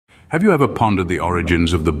Have you ever pondered the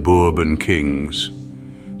origins of the Bourbon Kings,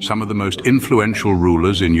 some of the most influential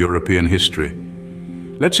rulers in European history?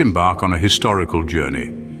 Let's embark on a historical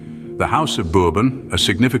journey. The House of Bourbon, a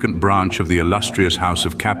significant branch of the illustrious House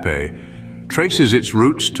of Capet, traces its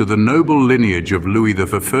roots to the noble lineage of Louis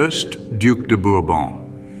XI, Duc de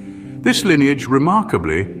Bourbon. This lineage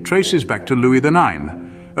remarkably traces back to Louis IX,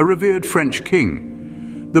 a revered French king.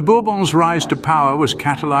 The Bourbons' rise to power was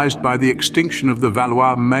catalyzed by the extinction of the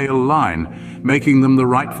Valois male line, making them the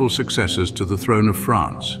rightful successors to the throne of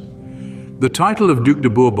France. The title of Duc de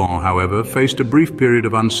Bourbon, however, faced a brief period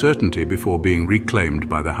of uncertainty before being reclaimed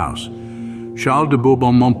by the house. Charles de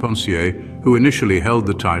Bourbon-Montpensier, who initially held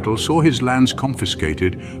the title, saw his lands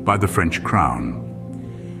confiscated by the French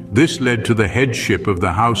crown. This led to the headship of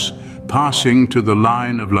the house passing to the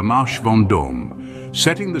line of La Marche-Vendôme,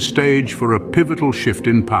 setting the stage for a pivotal shift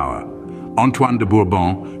in power. Antoine de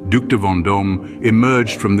Bourbon, Duc de Vendôme,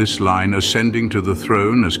 emerged from this line, ascending to the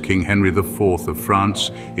throne as King Henry IV of France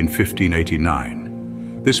in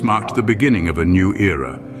 1589. This marked the beginning of a new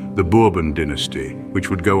era, the Bourbon dynasty, which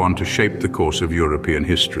would go on to shape the course of European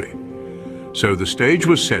history. So the stage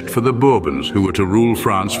was set for the Bourbons, who were to rule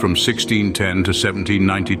France from 1610 to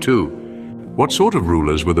 1792. What sort of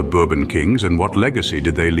rulers were the Bourbon kings, and what legacy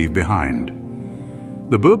did they leave behind?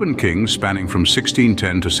 The Bourbon kings, spanning from 1610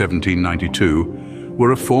 to 1792,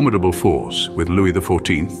 were a formidable force, with Louis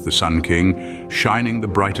XIV, the Sun King, shining the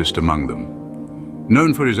brightest among them.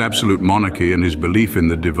 Known for his absolute monarchy and his belief in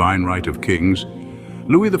the divine right of kings,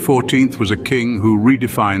 Louis XIV was a king who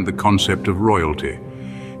redefined the concept of royalty.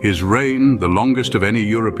 His reign, the longest of any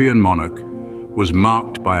European monarch, was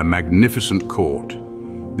marked by a magnificent court,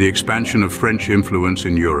 the expansion of French influence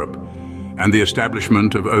in Europe, and the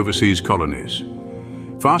establishment of overseas colonies.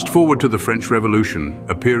 Fast forward to the French Revolution,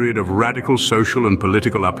 a period of radical social and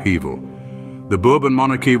political upheaval. The Bourbon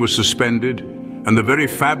monarchy was suspended, and the very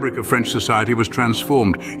fabric of French society was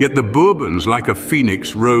transformed. Yet the Bourbons, like a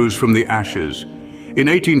phoenix, rose from the ashes. In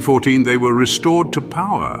 1814, they were restored to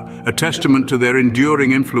power, a testament to their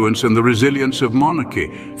enduring influence and the resilience of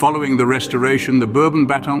monarchy. Following the Restoration, the Bourbon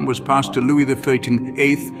baton was passed to Louis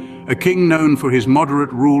XVIII, a king known for his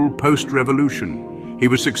moderate rule post-revolution. He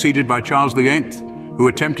was succeeded by Charles VIII, who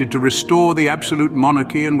attempted to restore the absolute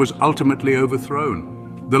monarchy and was ultimately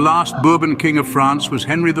overthrown. The last Bourbon king of France was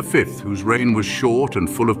Henry V, whose reign was short and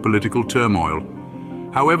full of political turmoil.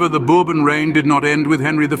 However, the Bourbon reign did not end with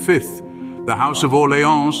Henry V. The House of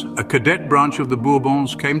Orleans, a cadet branch of the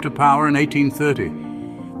Bourbons, came to power in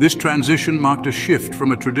 1830. This transition marked a shift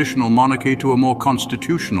from a traditional monarchy to a more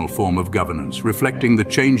constitutional form of governance, reflecting the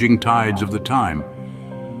changing tides of the time.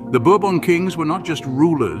 The Bourbon kings were not just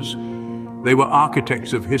rulers, they were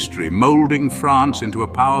architects of history, molding France into a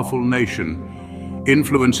powerful nation,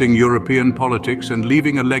 influencing European politics and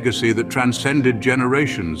leaving a legacy that transcended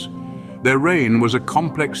generations. Their reign was a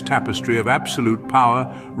complex tapestry of absolute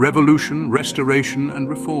power, revolution, restoration, and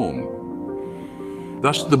reform.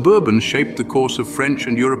 Thus, the Bourbons shaped the course of French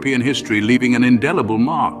and European history, leaving an indelible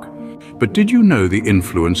mark. But did you know the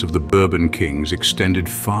influence of the Bourbon kings extended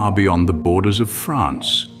far beyond the borders of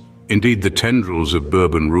France? Indeed, the tendrils of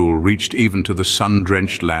Bourbon rule reached even to the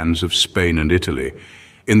sun-drenched lands of Spain and Italy.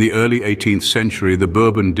 In the early 18th century, the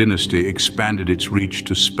Bourbon dynasty expanded its reach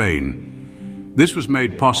to Spain. This was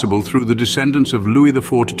made possible through the descendants of Louis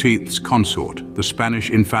XIV's consort, the Spanish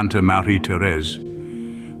Infanta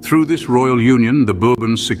Marie-Thérèse. Through this royal union, the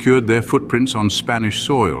Bourbons secured their footprints on Spanish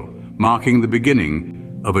soil, marking the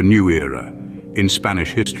beginning of a new era in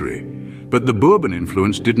Spanish history. But the Bourbon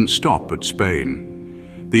influence didn't stop at Spain.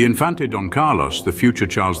 The Infante Don Carlos, the future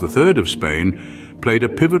Charles III of Spain, played a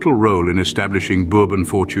pivotal role in establishing Bourbon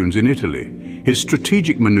fortunes in Italy. His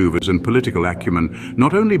strategic maneuvers and political acumen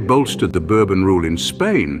not only bolstered the Bourbon rule in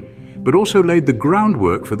Spain, but also laid the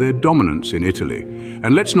groundwork for their dominance in Italy.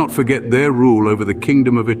 And let's not forget their rule over the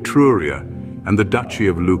Kingdom of Etruria and the Duchy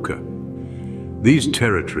of Lucca. These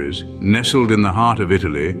territories, nestled in the heart of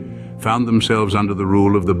Italy, found themselves under the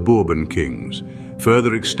rule of the Bourbon kings,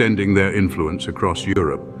 further extending their influence across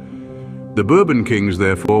Europe. The Bourbon kings,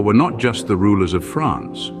 therefore, were not just the rulers of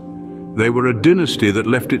France. They were a dynasty that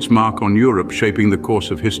left its mark on Europe, shaping the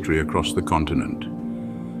course of history across the continent.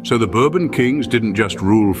 So the Bourbon kings didn't just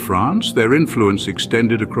rule France, their influence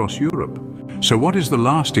extended across Europe. So what is the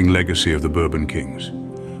lasting legacy of the Bourbon kings?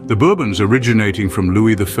 The Bourbons, originating from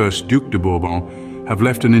Louis I, Duc de Bourbon, have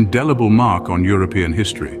left an indelible mark on European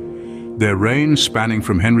history. Their reign, spanning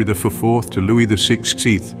from Henry IV to Louis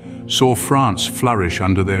XVI, saw France flourish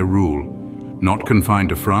under their rule. Not confined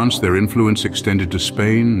to France, their influence extended to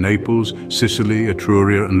Spain, Naples, Sicily,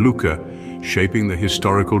 Etruria, and Lucca, shaping the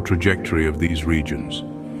historical trajectory of these regions.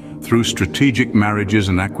 Through strategic marriages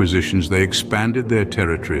and acquisitions, they expanded their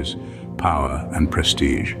territories, power, and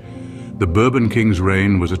prestige. The Bourbon king's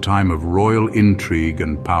reign was a time of royal intrigue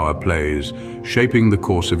and power plays, shaping the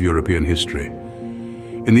course of European history.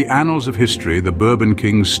 In the annals of history, the Bourbon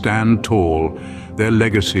kings stand tall, their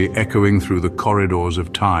legacy echoing through the corridors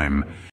of time.